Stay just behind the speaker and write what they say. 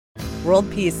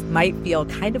World peace might feel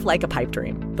kind of like a pipe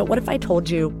dream, but what if I told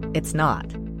you it's not?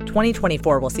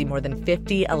 2024 will see more than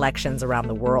 50 elections around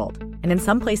the world, and in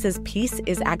some places, peace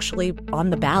is actually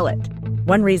on the ballot.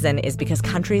 One reason is because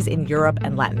countries in Europe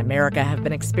and Latin America have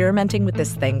been experimenting with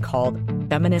this thing called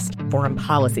feminist foreign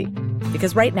policy.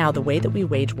 Because right now, the way that we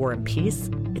wage war and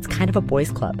peace, it's kind of a boys'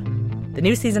 club. The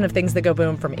new season of Things That Go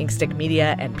Boom from Inkstick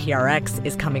Media and PRX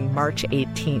is coming March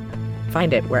 18th.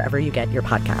 Find it wherever you get your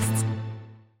podcasts.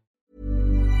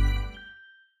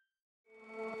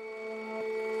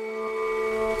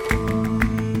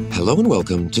 Hello and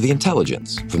welcome to The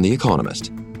Intelligence from The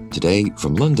Economist. Today,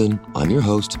 from London, I'm your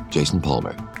host, Jason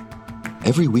Palmer.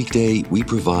 Every weekday, we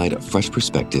provide a fresh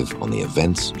perspective on the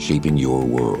events shaping your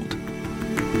world.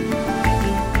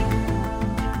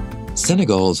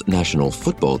 Senegal's national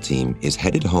football team is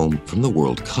headed home from the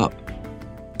World Cup.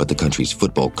 But the country's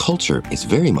football culture is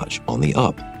very much on the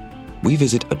up. We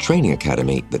visit a training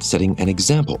academy that's setting an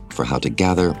example for how to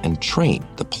gather and train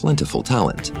the plentiful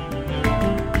talent.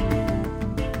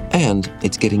 And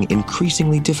it's getting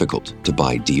increasingly difficult to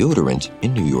buy deodorant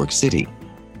in New York City.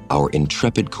 Our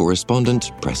intrepid correspondent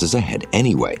presses ahead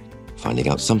anyway, finding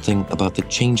out something about the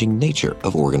changing nature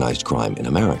of organized crime in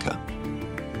America.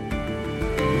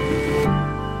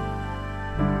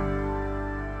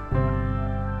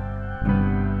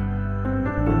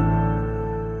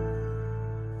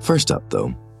 First up,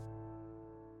 though,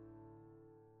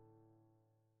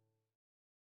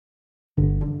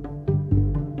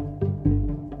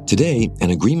 today,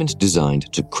 an agreement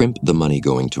designed to crimp the money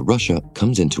going to Russia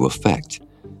comes into effect.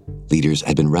 Leaders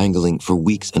had been wrangling for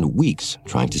weeks and weeks,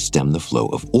 trying to stem the flow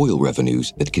of oil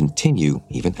revenues that continue,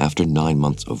 even after 9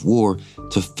 months of war,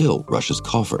 to fill Russia's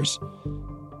coffers.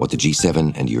 What the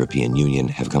G7 and European Union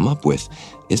have come up with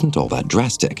isn't all that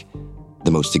drastic.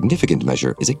 The most significant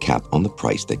measure is a cap on the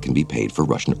price that can be paid for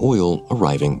Russian oil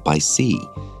arriving by sea.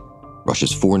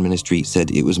 Russia's foreign ministry said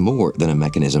it was more than a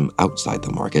mechanism outside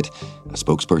the market. A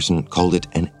spokesperson called it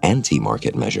an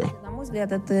anti-market measure. На мой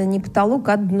взгляд, это не потолок,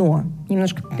 а дно.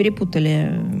 Немножко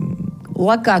перепутали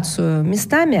локацию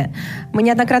местами. Мы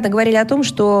неоднократно говорили о том,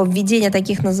 что введение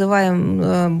таких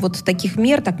таких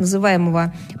мер, так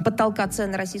называемого потолка цен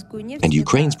на российскую нефть. And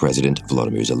Ukraine's president,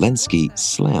 Volodymyr Zelensky,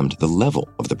 slammed the level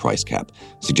of the price cap,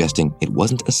 suggesting it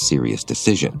wasn't a serious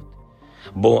decision.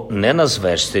 Бо не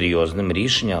назвеш серйозним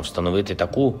рішенням встановити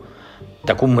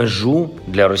таку межу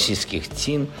для російських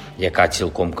цін, яка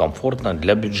цілком комфортна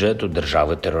для бюджету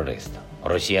держави-терориста.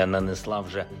 Росія нанесла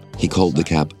вже... He called the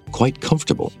cap quite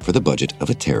comfortable for the budget of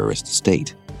a terrorist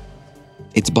state.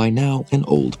 It's by now an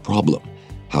old problem,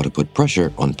 how to put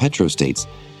pressure on petrostates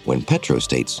when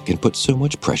petrostates can put so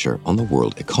much pressure on the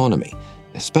world economy,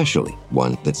 especially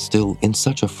one that's still in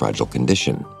such a fragile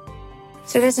condition.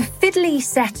 So there's a fiddly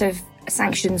set of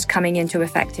sanctions coming into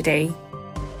effect today.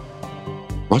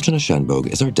 Rachana Shanbhogue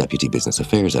is our Deputy Business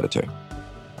Affairs Editor.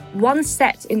 One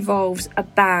set involves a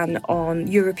ban on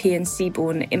European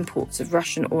seaborne imports of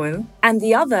Russian oil, and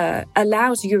the other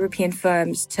allows European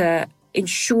firms to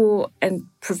insure and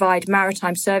provide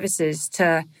maritime services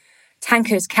to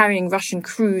tankers carrying Russian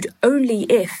crude only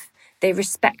if they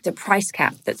respect a price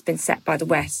cap that's been set by the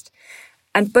West.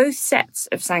 And both sets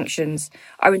of sanctions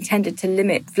are intended to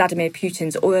limit Vladimir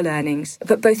Putin's oil earnings,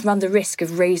 but both run the risk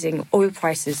of raising oil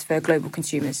prices for global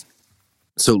consumers.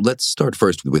 So let's start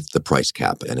first with the price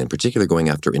cap, and in particular going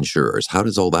after insurers. How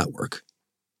does all that work?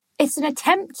 It's an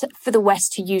attempt for the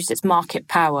West to use its market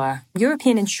power.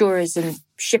 European insurers and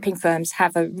shipping firms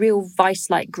have a real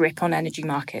vice-like grip on energy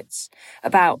markets.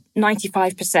 About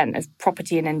 95% of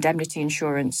property and indemnity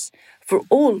insurance for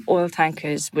all oil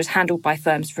tankers was handled by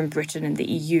firms from Britain and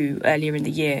the EU earlier in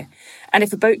the year. And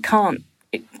if a boat can't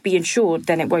be insured,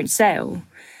 then it won't sail.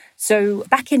 So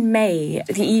back in May,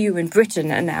 the EU and Britain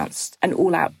announced an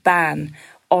all-out ban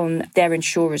on their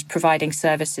insurers providing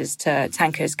services to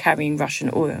tankers carrying Russian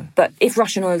oil. But if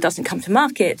Russian oil doesn't come to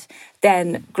market,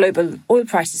 then global oil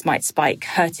prices might spike,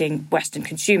 hurting Western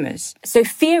consumers. So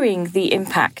fearing the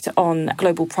impact on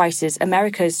global prices,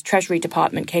 America's Treasury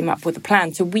Department came up with a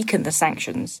plan to weaken the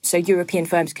sanctions so European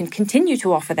firms can continue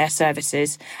to offer their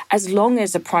services as long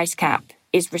as a price cap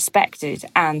is respected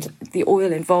and the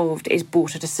oil involved is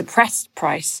bought at a suppressed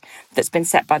price that's been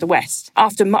set by the West.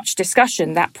 After much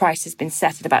discussion, that price has been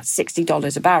set at about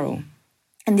 $60 a barrel.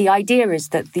 And the idea is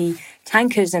that the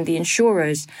tankers and the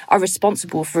insurers are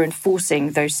responsible for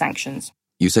enforcing those sanctions.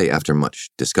 You say after much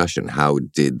discussion. How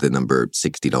did the number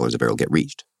 $60 a barrel get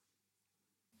reached?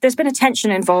 There's been a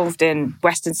tension involved in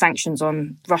Western sanctions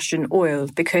on Russian oil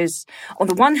because, on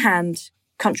the one hand,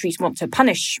 countries want to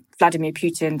punish Vladimir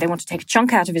Putin. They want to take a chunk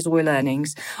out of his oil earnings.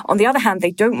 On the other hand,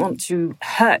 they don't want to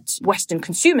hurt Western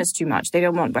consumers too much. They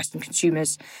don't want Western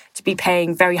consumers to be paying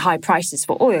very high prices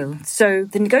for oil. So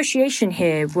the negotiation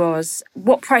here was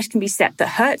what price can be set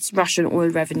that hurts Russian oil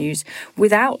revenues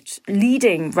without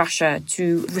leading Russia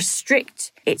to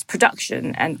restrict its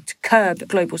production and to curb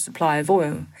global supply of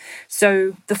oil.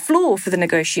 So the floor for the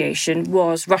negotiation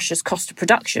was Russia's cost of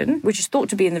production, which is thought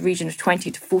to be in the region of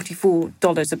 $20 to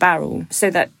 $44 a barrel, so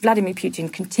that Vladimir Putin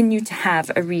continued to have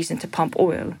a reason to pump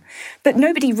oil. But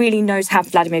nobody really knows how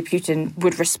Vladimir Putin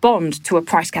would respond to a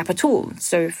price cap at all.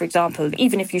 So, for example,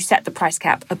 even if you set the price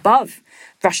cap above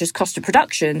Russia's cost of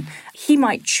production, he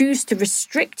might choose to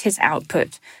restrict his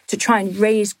output to try and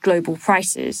raise global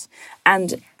prices. And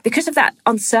because of that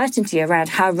uncertainty around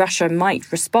how Russia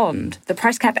might respond, the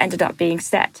price cap ended up being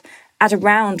set at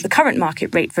around the current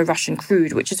market rate for Russian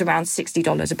crude, which is around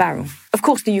 $60 a barrel. Of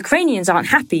course, the Ukrainians aren't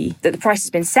happy that the price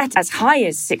has been set as high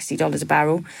as $60 a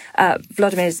barrel.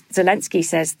 Volodymyr Zelensky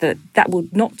says that that will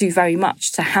not do very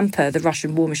much to hamper the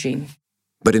Russian war machine.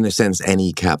 But in a sense,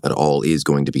 any cap at all is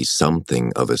going to be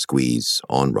something of a squeeze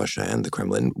on Russia and the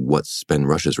Kremlin. What's been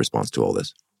Russia's response to all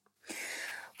this?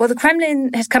 Well, the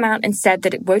Kremlin has come out and said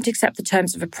that it won't accept the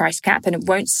terms of a price cap and it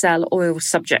won't sell oil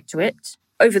subject to it.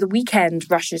 Over the weekend,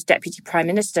 Russia's deputy prime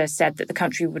minister said that the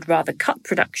country would rather cut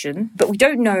production, but we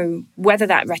don't know whether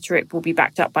that rhetoric will be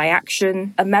backed up by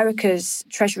action. America's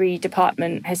Treasury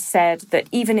Department has said that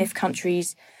even if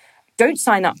countries don't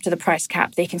sign up to the price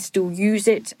cap, they can still use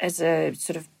it as a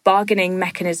sort of bargaining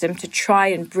mechanism to try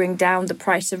and bring down the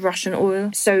price of Russian oil.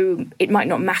 So it might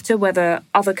not matter whether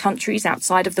other countries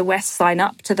outside of the West sign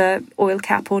up to the oil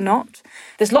cap or not.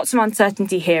 There's lots of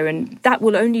uncertainty here, and that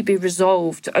will only be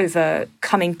resolved over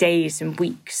coming days and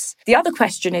weeks. The other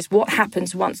question is what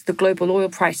happens once the global oil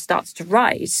price starts to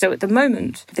rise. So at the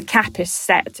moment, the cap is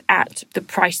set at the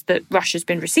price that Russia's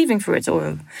been receiving for its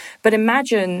oil. But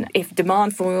imagine if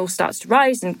demand for oil starts to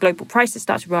rise and global prices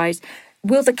start to rise,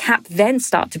 will the cap then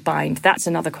start to bind? That's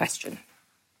another question.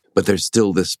 But there's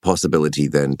still this possibility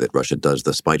then that Russia does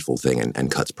the spiteful thing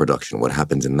and cuts production. What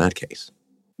happens in that case?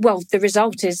 Well, the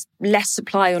result is less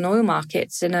supply on oil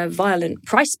markets and a violent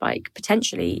price spike,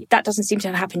 potentially. That doesn't seem to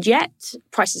have happened yet.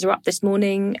 Prices are up this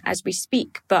morning as we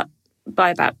speak, but by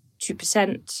about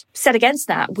 2%. Set against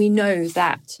that, we know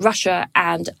that Russia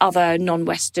and other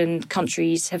non-Western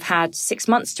countries have had 6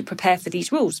 months to prepare for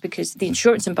these rules because the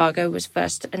insurance embargo was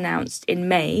first announced in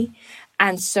May.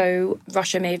 And so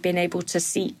Russia may have been able to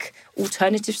seek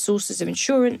alternative sources of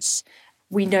insurance.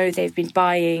 We know they've been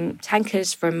buying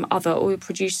tankers from other oil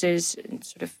producers and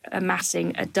sort of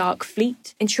amassing a dark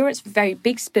fleet. Insurance for very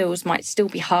big spills might still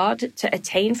be hard to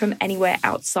attain from anywhere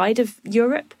outside of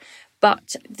Europe,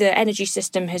 but the energy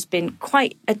system has been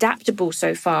quite adaptable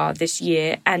so far this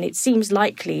year, and it seems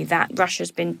likely that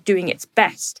Russia's been doing its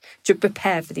best to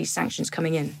prepare for these sanctions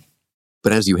coming in.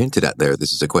 But as you hinted at there,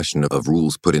 this is a question of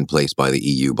rules put in place by the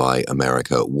EU, by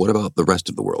America. What about the rest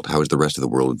of the world? How is the rest of the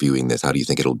world viewing this? How do you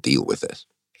think it'll deal with this?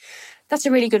 That's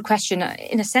a really good question.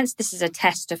 In a sense, this is a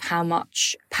test of how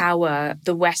much power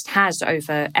the West has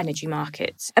over energy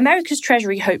markets. America's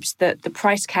Treasury hopes that the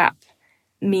price cap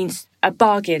means a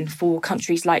bargain for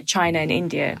countries like China and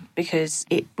India because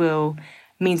it will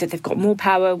mean that they've got more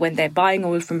power when they're buying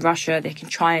oil from Russia. They can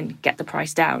try and get the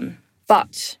price down.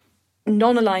 But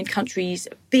non-aligned countries,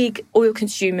 big oil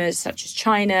consumers such as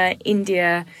China,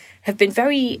 India, have been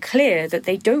very clear that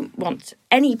they don't want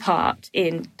any part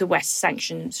in the West's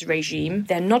sanctions regime.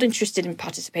 They're not interested in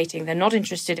participating. They're not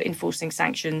interested in enforcing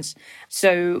sanctions.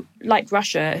 So, like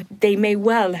Russia, they may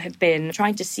well have been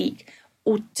trying to seek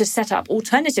or to set up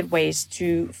alternative ways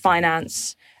to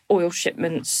finance oil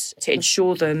shipments, to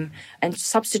insure them, and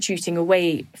substituting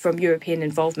away from European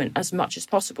involvement as much as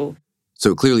possible.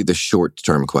 So clearly the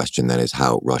short-term question then is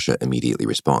how Russia immediately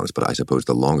responds. But I suppose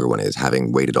the longer one is,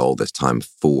 having waited all this time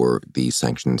for these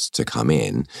sanctions to come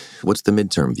in, what's the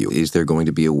midterm view? Is there going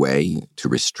to be a way to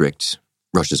restrict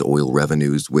Russia's oil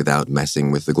revenues without messing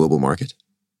with the global market?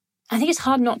 I think it's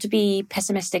hard not to be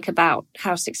pessimistic about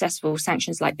how successful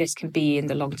sanctions like this can be in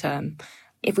the long term.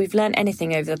 If we've learned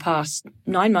anything over the past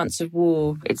 9 months of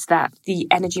war, it's that the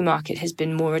energy market has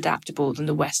been more adaptable than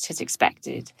the West has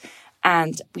expected.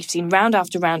 And we've seen round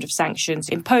after round of sanctions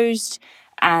imposed,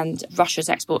 and Russia's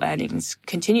export earnings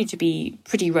continue to be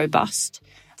pretty robust.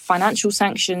 Financial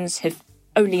sanctions have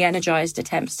only energized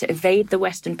attempts to evade the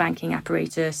Western banking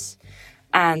apparatus.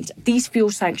 And these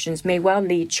fuel sanctions may well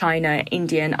lead China,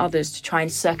 India, and others to try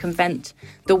and circumvent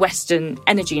the Western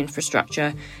energy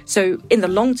infrastructure. So in the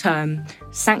long term,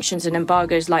 sanctions and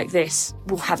embargoes like this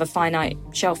will have a finite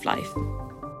shelf life.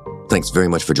 Thanks very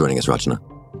much for joining us, Rachana.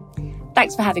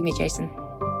 Thanks for having me, Jason.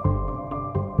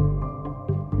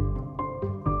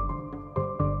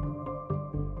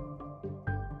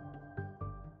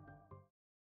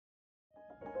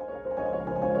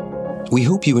 We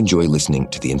hope you enjoy listening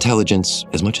to The Intelligence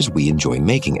as much as we enjoy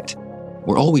making it.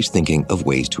 We're always thinking of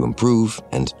ways to improve,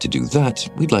 and to do that,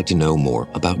 we'd like to know more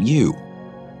about you.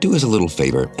 Do us a little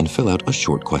favor and fill out a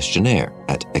short questionnaire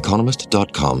at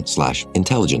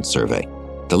economist.com/intelligence survey.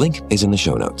 The link is in the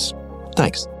show notes.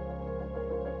 Thanks.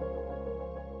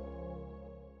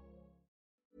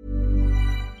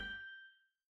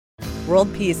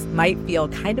 World peace might feel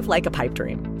kind of like a pipe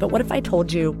dream, but what if I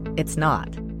told you it's not?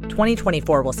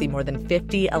 2024 will see more than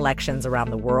 50 elections around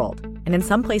the world. And in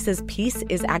some places, peace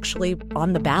is actually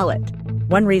on the ballot.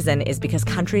 One reason is because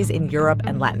countries in Europe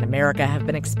and Latin America have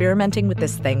been experimenting with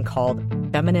this thing called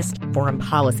feminist foreign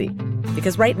policy.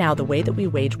 Because right now, the way that we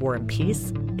wage war and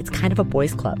peace, it's kind of a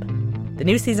boys' club. The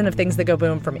new season of Things That Go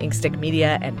Boom from Inkstick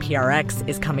Media and PRX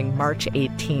is coming March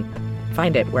 18th.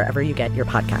 Find it wherever you get your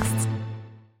podcasts.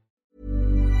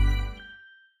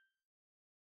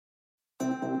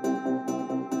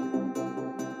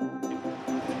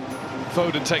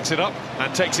 Foden takes it up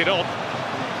and takes it on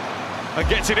and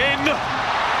gets it in,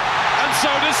 and so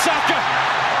does Saka.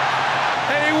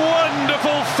 A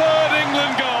wonderful third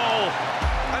England goal,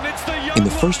 and it's the young... In the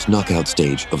first knockout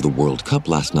stage of the World Cup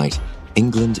last night,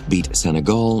 England beat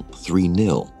Senegal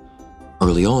 3-0.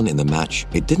 Early on in the match,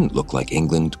 it didn't look like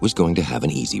England was going to have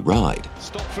an easy ride.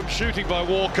 Stopped from shooting by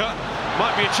Walker.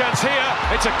 Might be a chance here.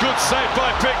 It's a good save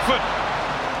by Pickford.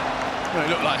 Well, it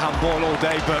looked like handball all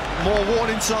day, but more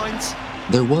warning signs.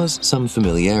 There was some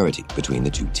familiarity between the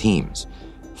two teams.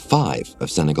 5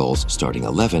 of Senegal's starting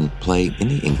 11 play in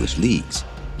the English leagues.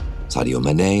 Sadio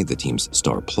Mane, the team's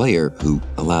star player, who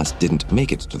alas didn't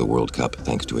make it to the World Cup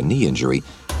thanks to a knee injury,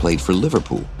 played for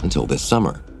Liverpool until this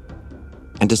summer.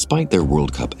 And despite their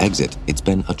World Cup exit, it's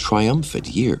been a triumphant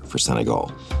year for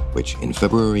Senegal, which in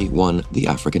February won the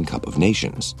African Cup of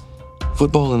Nations.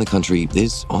 Football in the country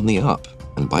is on the up,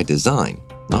 and by design,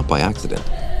 not by accident.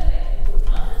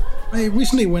 I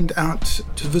recently went out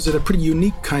to visit a pretty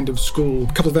unique kind of school,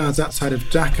 a couple of hours outside of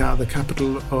Dakar, the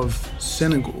capital of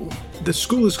Senegal. The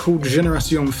school is called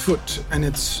Génération Foot, and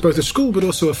it's both a school but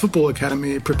also a football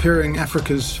academy preparing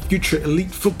Africa's future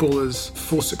elite footballers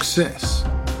for success.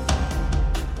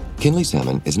 Kinley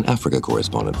Salmon is an Africa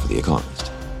correspondent for The Economist.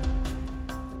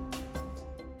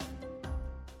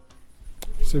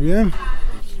 C'est bien.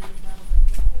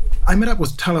 I met up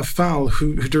with Tala Fall,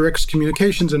 who directs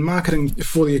communications and marketing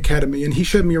for the Academy, and he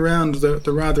showed me around the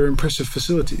rather impressive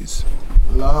facilities.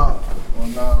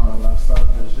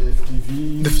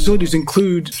 The facilities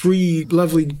include 3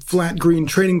 lovely flat green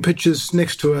training pitches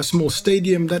next to a small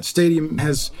stadium. That stadium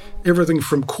has everything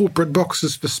from corporate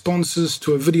boxes for sponsors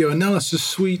to a video analysis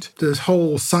suite. The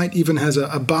whole site even has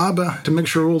a barber to make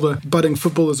sure all the budding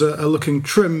footballers are looking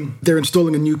trim. They're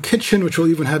installing a new kitchen, which will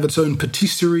even have its own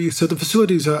patisserie. So the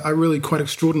facilities are really quite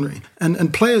extraordinary.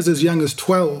 And players as young as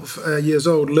 12 years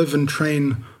old live and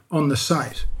train on the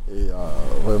site.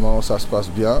 Vraiment, ça se passe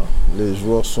bien. Les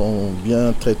joueurs sont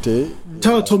bien traités.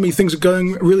 Tala told me things are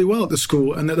going really well at the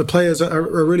school and that the players are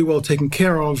really well taken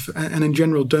care of and in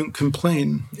general don't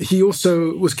complain. He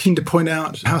also was keen to point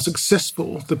out how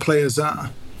successful the players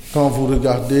are. Quand vous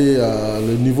regardez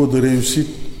le niveau de réussite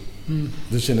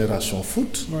de Génération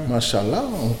Foot, machallah,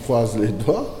 on croise les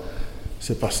doigts.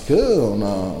 C'est parce qu'on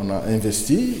a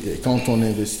investi, et quand on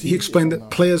investit... He explained that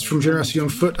players from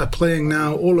Génération Foot are playing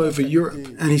now all over Europe,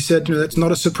 and he said, that's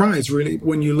not a surprise, really,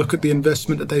 when you look at the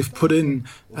investment that they've put in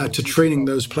to training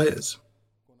those players.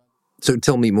 So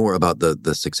tell me more about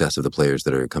the success of the players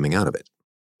that are coming out of it.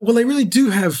 Well, they really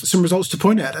do have some results to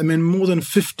point at. I mean, more than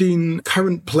 15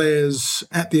 current players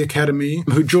at the academy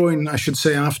who join, I should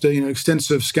say, after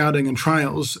extensive scouting and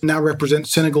trials, now represent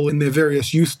Senegal in their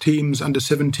various youth teams, under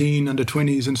 17, under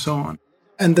 20s, and so on.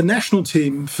 And the national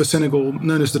team for Senegal,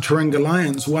 known as the Teranga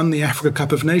Lions, won the Africa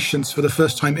Cup of Nations for the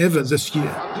first time ever this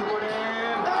year.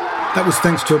 That was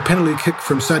thanks to a penalty kick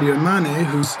from Sadio Mane,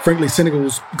 who's frankly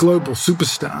Senegal's global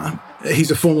superstar.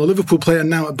 He's a former Liverpool player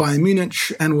now at Bayern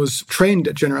Munich and was trained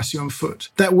at Génération Foot.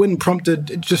 That win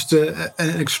prompted just an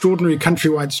extraordinary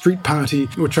countrywide street party,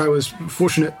 which I was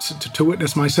fortunate to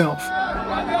witness myself.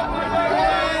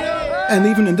 And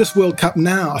even in this World Cup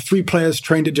now, 3 players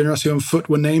trained at Génération Foot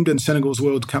were named in Senegal's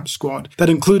World Cup squad. That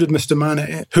included Mr.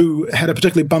 Mane, who had a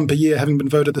particularly bumper year, having been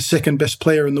voted the 2nd best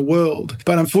player in the world.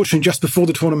 But unfortunately, just before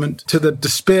the tournament, to the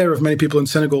despair of many people in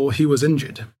Senegal, he was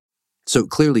injured. So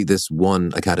clearly this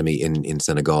one academy in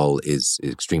Senegal is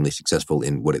extremely successful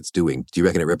in what it's doing. Do you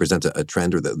reckon it represents a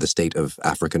trend or the state of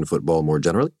African football more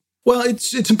generally? Well,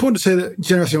 it's important to say that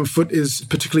Génération Foot is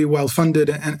particularly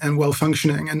well-funded and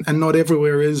well-functioning, and not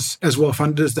everywhere is as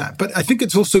well-funded as that. But I think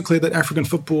it's also clear that African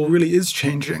football really is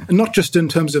changing, and not just in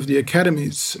terms of the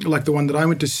academies, like the one that I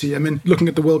went to see. I mean, looking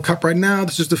at the World Cup right now,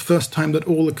 this is the first time that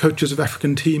all the coaches of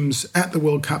African teams at the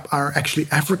World Cup are actually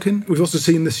African. We've also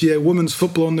seen this year women's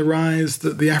football on the rise.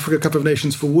 The Africa Cup of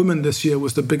Nations for women this year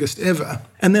was the biggest ever.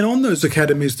 And then on those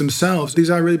academies themselves, these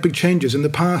are really big changes. In the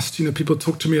past, people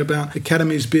talk to me about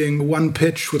academies being one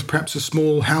pitch with perhaps a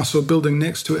small house or building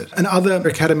next to it. And other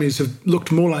academies have looked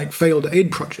more like failed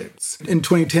aid projects. In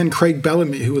 2010, Craig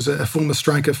Bellamy, who was a former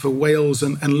striker for Wales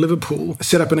and Liverpool,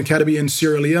 set up an academy in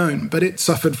Sierra Leone, but it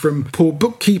suffered from poor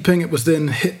bookkeeping. It was then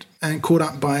hit and caught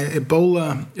up by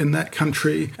Ebola in that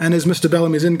country. And as Mr.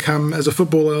 Bellamy's income as a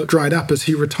footballer dried up as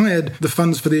he retired, the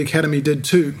funds for the academy did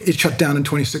too. It shut down in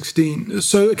 2016.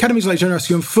 So academies like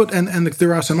Génération Foot, and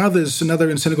there are some others, another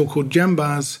in Senegal called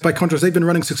Jambars, by contrast, they've been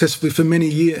running successfully for many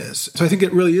years. So I think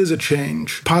it really is a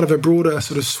change, part of a broader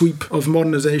sort of sweep of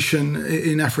modernization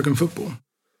in African football.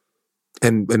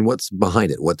 And what's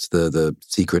behind it? What's the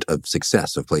secret of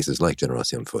success of places like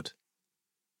Génération Foot?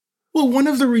 Well, one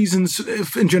of the reasons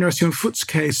in Génération Foot's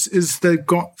case is they've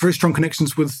got very strong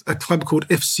connections with a club called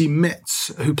FC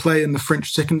Metz, who play in the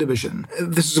French second division.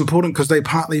 This is important because they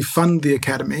partly fund the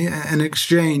academy, and in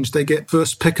exchange, they get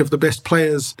first pick of the best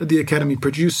players that the academy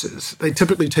produces. They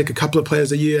typically take a couple of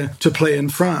players a year to play in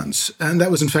France, and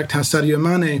that was in fact how Sadio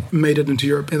Mane made it into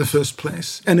Europe in the first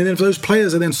place. And then if those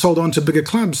players are then sold on to bigger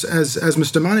clubs, as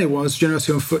Mr. Mane was,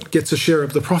 Génération Foot gets a share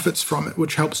of the profits from it,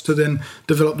 which helps to then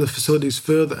develop the facilities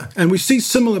further. And we see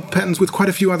similar patterns with quite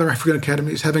a few other African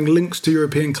academies having links to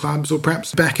European clubs or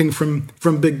perhaps backing from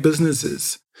big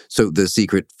businesses. So the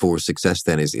secret for success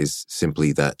then is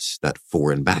simply that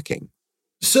foreign backing.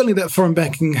 Certainly that foreign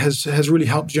backing has really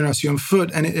helped Génération Foot,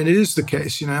 and it is the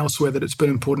case, elsewhere that it's been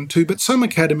important too. But some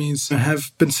academies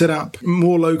have been set up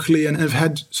more locally and have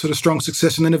had sort of strong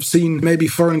success, and then have seen maybe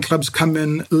foreign clubs come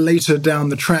in later down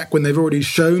the track when they've already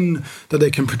shown that they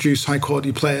can produce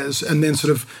high-quality players, and then sort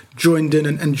of joined in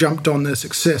and jumped on their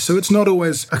success. So it's not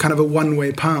always a kind of a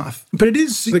one-way path. But it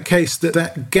is the case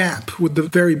that gap with the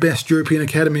very best European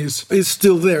academies is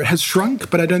still there. It has shrunk,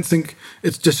 but I don't think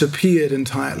it's disappeared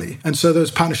entirely. And so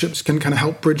those partnerships can kind of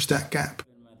help bridge that gap.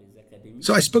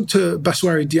 So I spoke to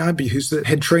Baswari Diaby, who's the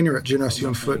head trainer at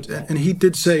Génération Foot, and he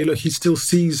did say, look, he still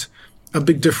sees a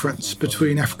big difference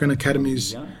between African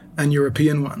academies and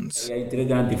European ones. Il y a une très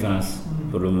grande différence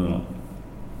pour le moment.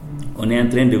 On est en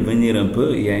train de venir un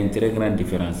peu, il y a une très grande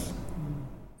différence.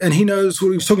 And he knows what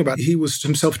he was talking about. He was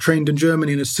himself trained in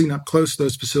Germany and has seen up close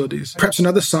those facilities. Perhaps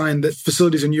another sign that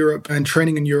facilities in Europe and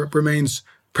training in Europe remains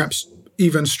perhaps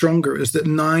even stronger is that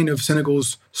 9 of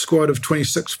Senegal's squad of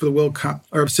 26 for the World Cup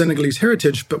are of Senegalese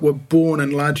heritage, but were born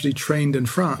and largely trained in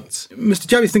France. Mr.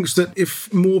 Diaby thinks that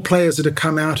if more players are to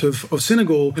come out of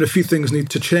Senegal, a few things need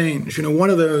to change.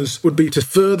 One of those would be to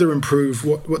further improve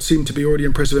what seemed to be already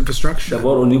impressive infrastructure.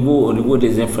 D'abord, au niveau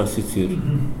des infrastructures,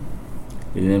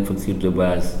 les infrastructures de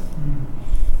base.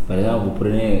 Par exemple, vous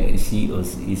prenez ici,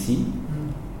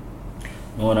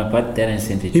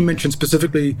 he mentioned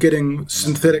specifically getting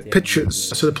synthetic pitches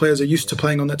so the players are used to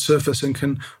playing on that surface and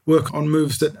can work on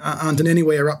moves that aren't in any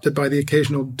way erupted by the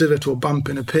occasional divot or bump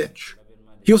in a pitch.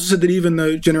 He also said that even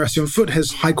though Génération Foot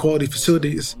has high-quality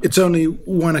facilities, it's only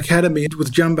one academy,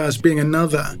 with Jambars being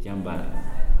another.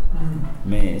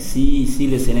 Mais si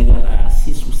le Sénégal a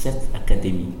 6 ou 7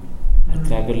 académies à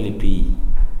travers les pays.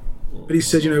 But he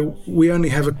said, we only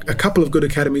have a couple of good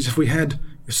academies. If we had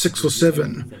 6 or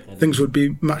 7, things would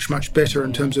be much, much better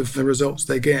in terms of the results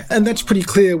they get. And that's pretty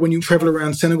clear when you travel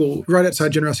around Senegal, right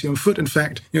outside Génération Foot. In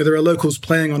fact, there are locals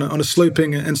playing on a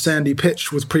sloping and sandy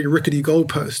pitch with pretty rickety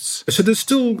goalposts. So there's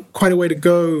still quite a way to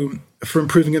go for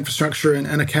improving infrastructure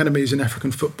and academies in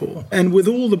African football. And with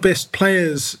all the best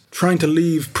players trying to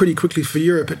leave pretty quickly for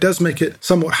Europe, it does make it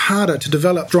somewhat harder to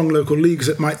develop strong local leagues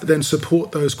that might then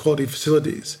support those quality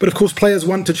facilities. But of course, players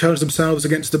want to challenge themselves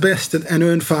against the best and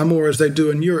earn far more as they do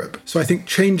in Europe. So I think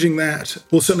changing that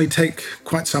will certainly take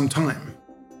quite some time.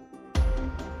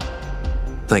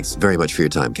 Thanks very much for your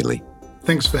time, Kinley.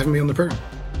 Thanks for having me on the program.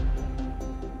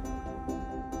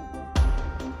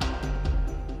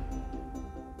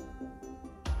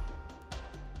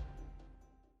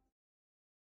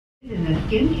 In the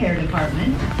skincare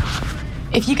department.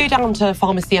 If you go down to a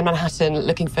pharmacy in Manhattan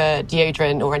looking for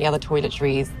deodorant or any other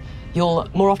toiletries, you'll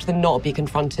more often than not be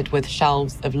confronted with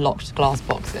shelves of locked glass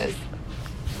boxes.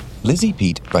 Lizzie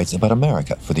Pete writes about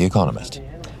America for The Economist.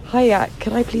 Hiya,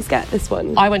 can I please get this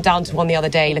one? I went down to one the other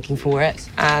day looking for it,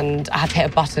 and I had to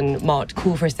hit a button marked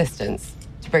call for assistance.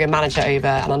 bring a manager over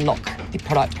and unlock the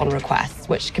product on request,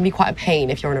 which can be quite a pain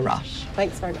if you're in a rush.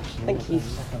 Thanks very much. Thank you.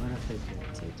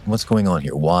 What's going on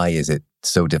here? Why is it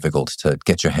so difficult to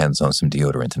get your hands on some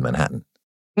deodorant in Manhattan?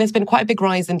 There's been quite a big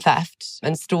rise in theft,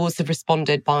 and stores have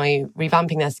responded by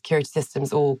revamping their security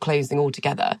systems or closing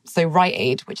altogether. So Rite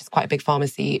Aid, which is quite a big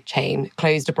pharmacy chain,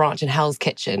 closed a branch in Hell's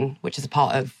Kitchen, which is a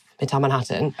part of Midtown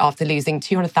Manhattan, after losing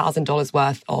 $200,000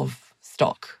 worth of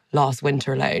stock last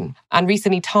winter alone. And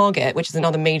recently Target, which is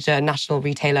another major national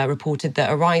retailer, reported that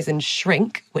a rise in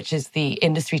shrink, which is the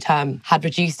industry term, had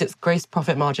reduced its gross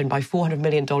profit margin by $400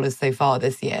 million so far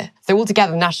this year. So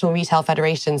altogether, the National Retail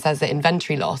Federation says that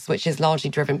inventory loss, which is largely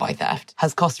driven by theft,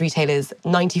 has cost retailers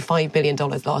 $95 billion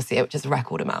last year, which is a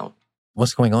record amount.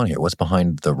 What's going on here? What's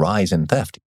behind the rise in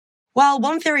theft? Well,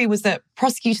 one theory was that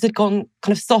prosecutors had gone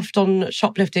kind of soft on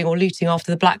shoplifting or looting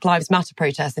after the Black Lives Matter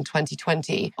protests in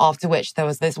 2020, after which there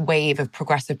was this wave of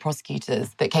progressive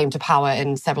prosecutors that came to power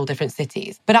in several different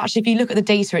cities. But actually, if you look at the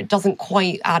data, it doesn't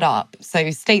quite add up.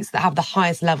 So states that have the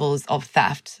highest levels of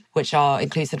theft, which are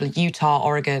inclusive of Utah,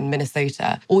 Oregon,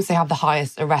 Minnesota, also have the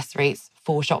highest arrest rates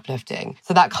for shoplifting.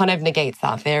 So that kind of negates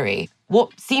that theory.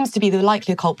 What seems to be the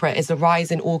likelier culprit is a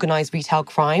rise in organised retail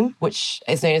crime, which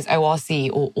is known as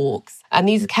ORC or ORCs. And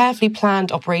these are carefully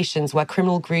planned operations where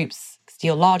criminal groups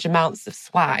steal large amounts of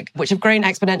swag, which have grown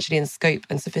exponentially in scope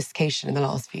and sophistication in the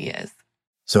last few years.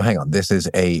 So hang on, this is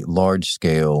a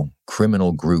large-scale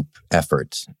criminal group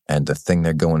effort, and the thing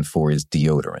they're going for is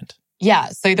deodorant. Yeah,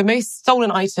 so the most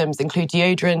stolen items include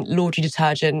deodorant, laundry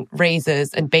detergent,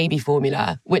 razors, and baby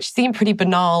formula, which seem pretty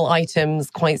banal items,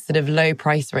 quite sort of low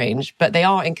price range, but they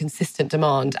are in consistent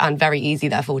demand and very easy,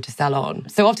 therefore, to sell on.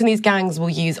 So often these gangs will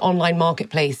use online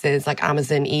marketplaces like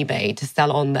Amazon, eBay to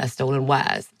sell on their stolen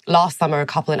wares. Last summer, a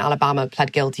couple in Alabama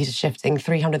pled guilty to shifting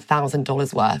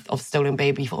 $300,000 worth of stolen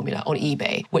baby formula on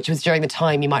eBay, which was during the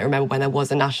time, you might remember, when there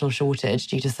was a national shortage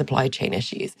due to supply chain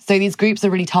issues. So these groups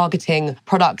are really targeting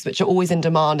products which are always in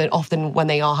demand and often when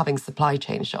they are having supply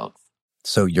chain shocks.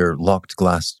 So your locked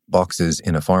glass boxes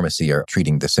in a pharmacy are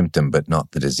treating the symptom but not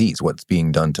the disease. What's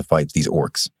being done to fight these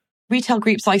orcs? Retail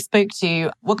groups I spoke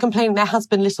to were complaining there has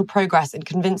been little progress in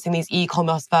convincing these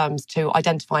e-commerce firms to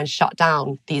identify and shut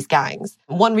down these gangs.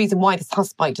 One reason why this has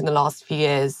spiked in the last few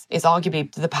years is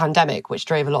arguably the pandemic, which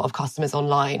drove a lot of customers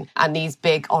online. And these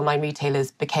big online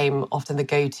retailers became often the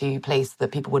go-to place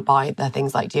that people would buy their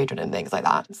things like deodorant and things like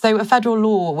that. So a federal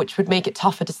law which would make it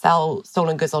tougher to sell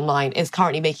stolen goods online is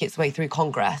currently making its way through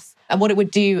Congress. And what it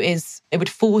would do is it would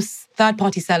force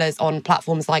third-party sellers on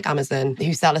platforms like Amazon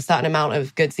who sell a certain amount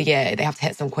of goods a year, they have to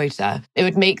hit some quota. It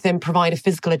would make them provide a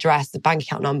physical address, a bank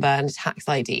account number, and a tax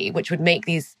ID, which would make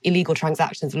these illegal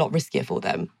transactions a lot riskier for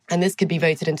them. And this could be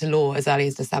voted into law as early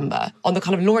as December. On the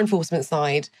kind of law enforcement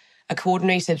side, a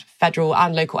coordinated federal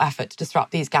and local effort to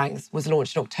disrupt these gangs was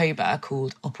launched in October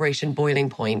called Operation Boiling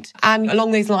Point. And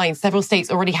along those lines, several states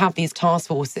already have these task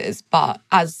forces. But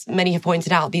as many have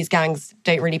pointed out, these gangs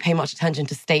don't really pay much attention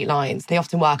to state lines. They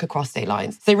often work across state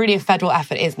lines. So really a federal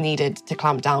effort is needed to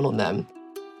clamp down on them.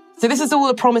 So this is all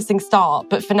a promising start,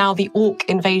 but for now, the orc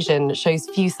invasion shows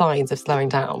few signs of slowing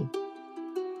down.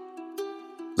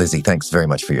 Lizzie, thanks very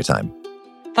much for your time.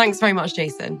 Thanks very much,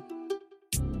 Jason.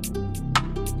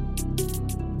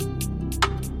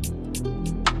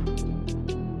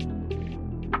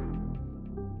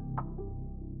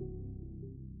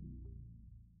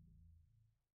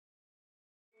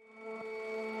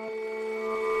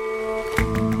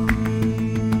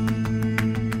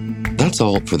 That's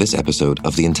all for this episode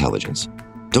of The Intelligence.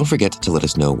 Don't forget to let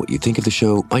us know what you think of the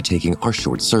show by taking our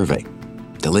short survey.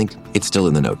 The link, it's still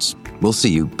in the notes. We'll see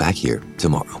you back here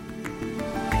tomorrow.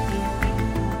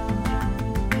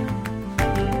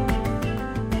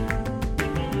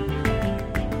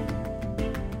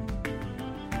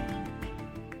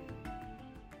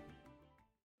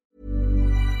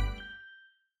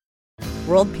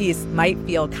 World peace might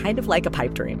feel kind of like a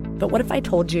pipe dream, but what if I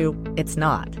told you it's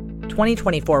not?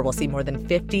 2024 will see more than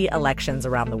 50 elections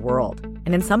around the world.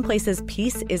 And in some places,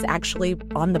 peace is actually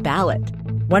on the ballot.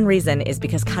 One reason is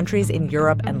because countries in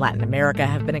Europe and Latin America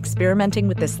have been experimenting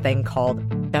with this thing called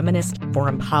feminist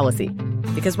foreign policy.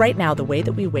 Because right now, the way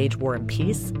that we wage war and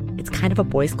peace, it's kind of a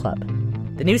boys' club.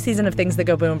 The new season of Things That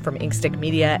Go Boom from Inkstick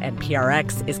Media and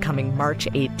PRX is coming March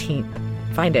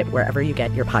 18th. Find it wherever you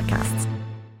get your podcasts.